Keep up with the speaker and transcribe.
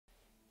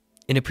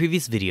In a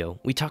previous video,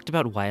 we talked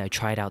about why I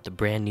tried out the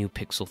brand new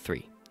Pixel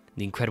 3.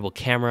 The incredible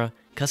camera,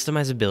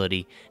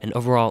 customizability, and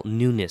overall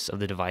newness of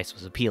the device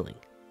was appealing.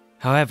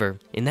 However,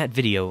 in that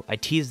video, I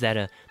teased that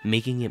a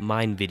making it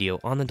mine video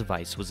on the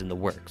device was in the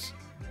works.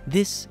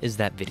 This is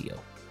that video.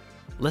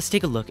 Let's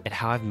take a look at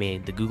how I've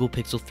made the Google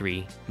Pixel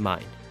 3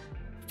 mine.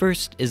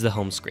 First is the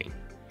home screen.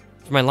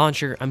 For my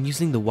launcher, I'm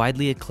using the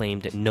widely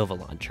acclaimed Nova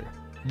launcher.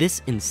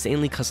 This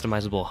insanely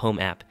customizable home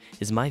app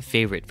is my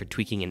favorite for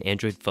tweaking an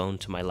Android phone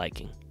to my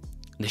liking.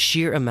 The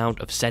sheer amount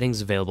of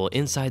settings available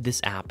inside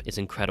this app is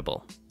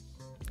incredible.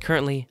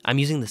 Currently, I'm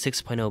using the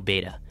 6.0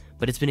 beta,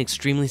 but it's been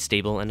extremely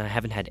stable and I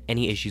haven't had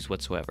any issues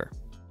whatsoever.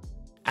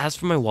 As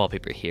for my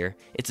wallpaper here,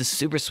 it's a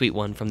super sweet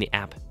one from the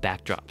app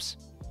Backdrops.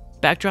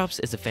 Backdrops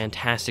is a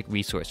fantastic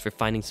resource for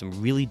finding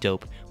some really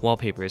dope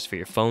wallpapers for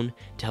your phone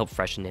to help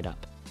freshen it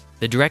up.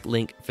 The direct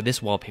link for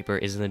this wallpaper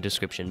is in the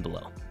description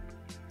below.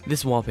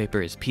 This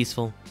wallpaper is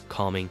peaceful,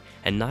 calming,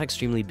 and not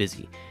extremely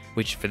busy,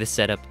 which for this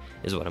setup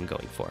is what I'm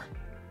going for.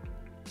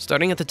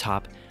 Starting at the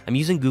top, I'm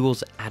using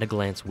Google's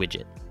At-a-Glance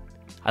widget.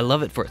 I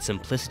love it for its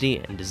simplicity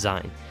and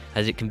design,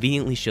 as it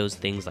conveniently shows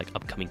things like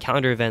upcoming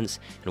calendar events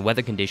and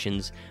weather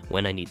conditions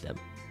when I need them.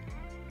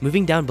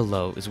 Moving down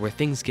below is where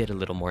things get a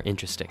little more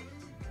interesting.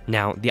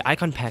 Now, the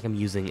icon pack I'm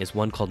using is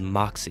one called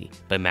Moxie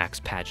by Max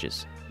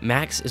Patches.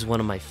 Max is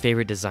one of my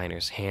favorite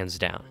designers, hands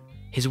down.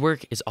 His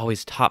work is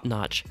always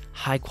top-notch,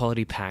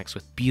 high-quality packs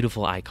with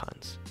beautiful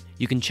icons.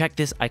 You can check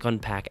this icon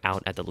pack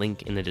out at the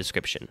link in the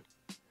description.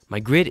 My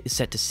grid is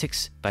set to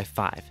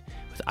 6x5,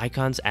 with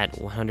icons at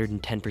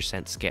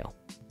 110% scale.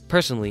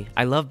 Personally,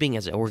 I love being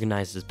as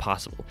organized as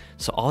possible,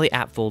 so all the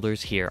app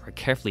folders here are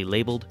carefully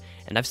labeled,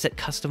 and I've set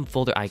custom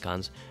folder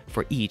icons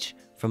for each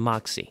from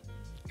Moxie.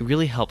 It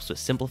really helps with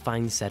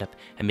simplifying the setup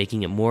and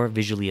making it more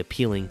visually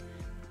appealing,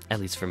 at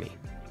least for me.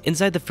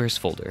 Inside the first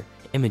folder,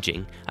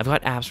 Imaging, I've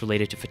got apps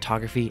related to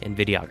photography and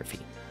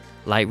videography.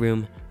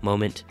 Lightroom,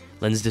 Moment,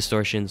 Lens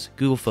Distortions,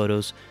 Google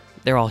Photos,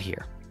 they're all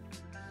here.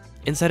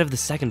 Inside of the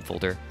second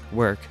folder,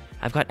 Work,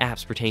 I've got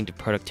apps pertaining to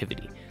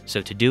productivity,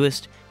 so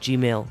Todoist,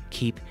 Gmail,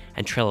 Keep,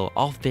 and Trello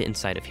all fit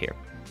inside of here.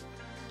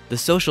 The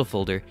Social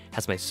folder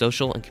has my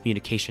social and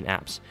communication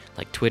apps,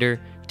 like Twitter,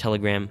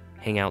 Telegram,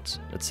 Hangouts,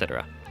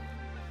 etc.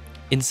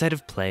 Inside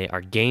of Play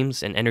are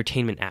games and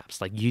entertainment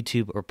apps like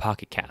YouTube or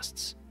Pocket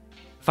Casts.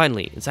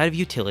 Finally, inside of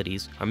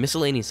Utilities are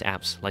miscellaneous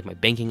apps like my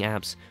banking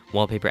apps,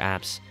 wallpaper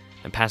apps,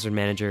 my password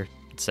manager,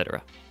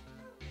 etc.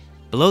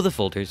 Below the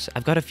folders,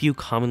 I've got a few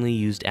commonly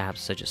used apps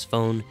such as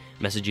Phone,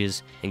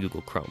 Messages, and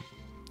Google Chrome.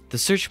 The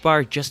search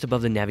bar just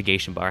above the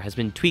navigation bar has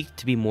been tweaked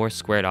to be more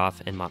squared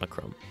off and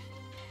monochrome.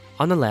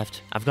 On the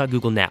left, I've got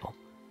Google Now.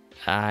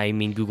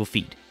 Google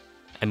Feed.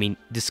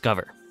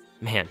 Discover.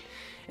 Man.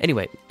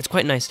 Anyway, it's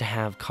quite nice to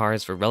have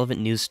cards for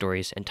relevant news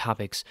stories and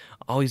topics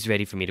always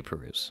ready for me to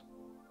peruse.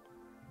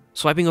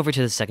 Swiping over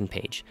to the second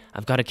page,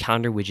 I've got a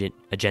calendar widget,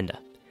 Agenda.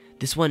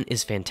 This one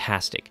is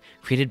fantastic,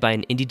 created by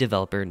an indie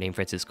developer named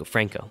Francisco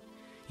Franco.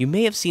 You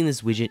may have seen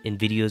this widget in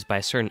videos by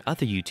a certain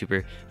other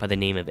YouTuber by the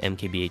name of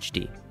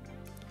MKBHD.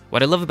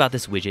 What I love about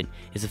this widget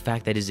is the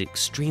fact that it is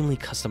extremely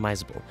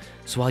customizable,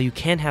 so while you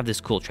can have this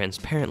cool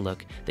transparent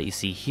look that you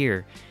see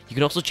here, you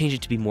can also change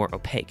it to be more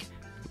opaque,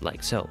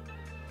 like so.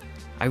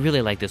 I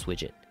really like this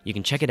widget. You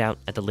can check it out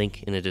at the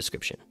link in the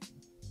description.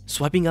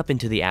 Swiping up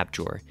into the app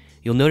drawer,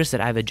 you'll notice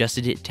that I've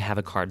adjusted it to have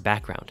a card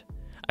background.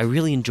 I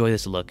really enjoy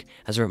this look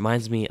as it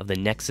reminds me of the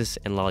Nexus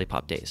and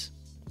Lollipop days.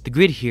 The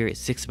grid here is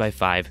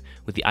 6x5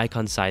 with the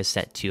icon size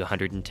set to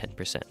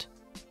 110%.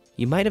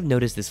 You might have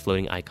noticed this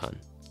floating icon.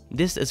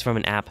 This is from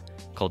an app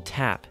called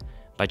Tap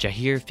by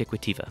Jahir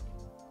Fikwativa.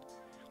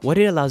 What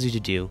it allows you to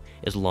do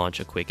is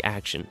launch a quick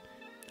action.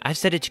 I've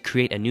set it to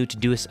create a new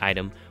Todoist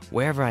item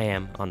wherever I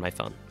am on my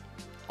phone.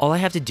 All I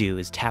have to do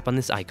is tap on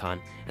this icon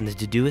and the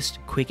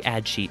Todoist quick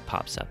add sheet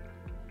pops up.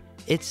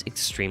 It's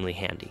extremely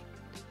handy.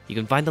 You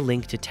can find the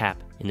link to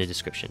Tap in the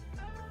description.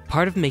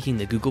 Part of making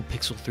the Google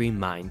Pixel 3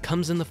 mine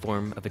comes in the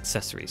form of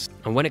accessories.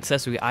 And one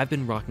accessory I've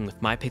been rocking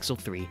with my Pixel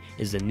 3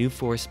 is the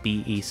NuForce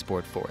BE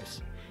Sport4s.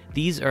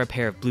 These are a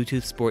pair of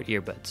Bluetooth sport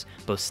earbuds,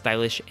 both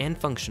stylish and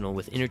functional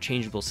with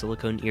interchangeable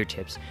silicone ear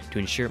tips to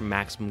ensure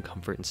maximum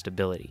comfort and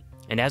stability.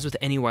 And as with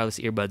any wireless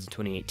earbuds in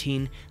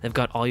 2018, they've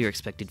got all your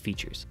expected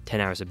features: 10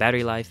 hours of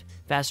battery life,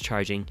 fast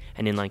charging,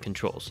 and inline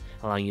controls,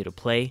 allowing you to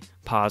play,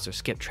 pause, or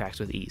skip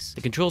tracks with ease.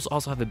 The controls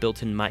also have a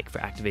built-in mic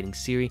for activating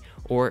Siri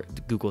or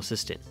the Google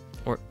Assistant,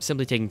 or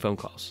simply taking phone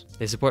calls.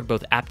 They support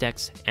both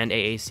aptX and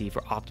AAC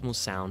for optimal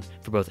sound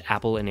for both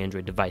Apple and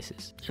Android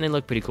devices, and they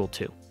look pretty cool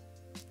too.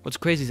 What's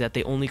crazy is that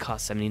they only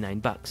cost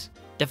 $79.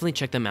 Definitely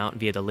check them out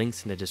via the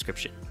links in the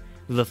description.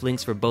 We left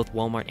links for both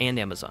Walmart and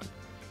Amazon.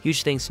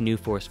 Huge thanks to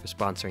NuForce for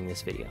sponsoring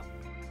this video.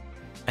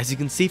 As you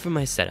can see from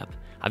my setup,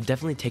 I've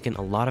definitely taken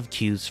a lot of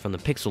cues from the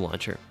Pixel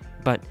launcher,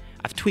 but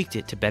I've tweaked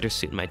it to better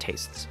suit my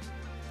tastes.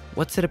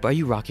 What setup are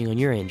you rocking on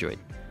your Android?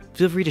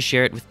 Feel free to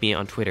share it with me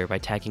on Twitter by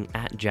tagging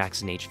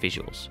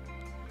 @JacksonHVisuals.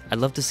 I'd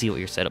love to see what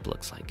your setup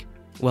looks like.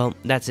 Well,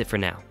 that's it for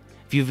now.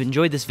 If you've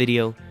enjoyed this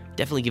video,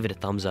 definitely give it a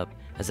thumbs up,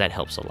 as that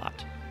helps a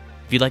lot.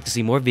 If you'd like to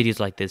see more videos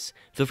like this,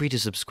 feel free to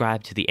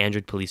subscribe to the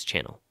Android Police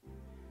channel.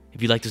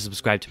 If you'd like to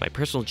subscribe to my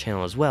personal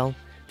channel as well,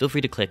 feel free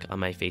to click on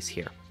my face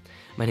here.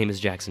 My name is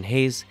Jackson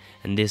Hayes,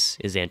 and this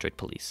is Android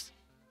Police.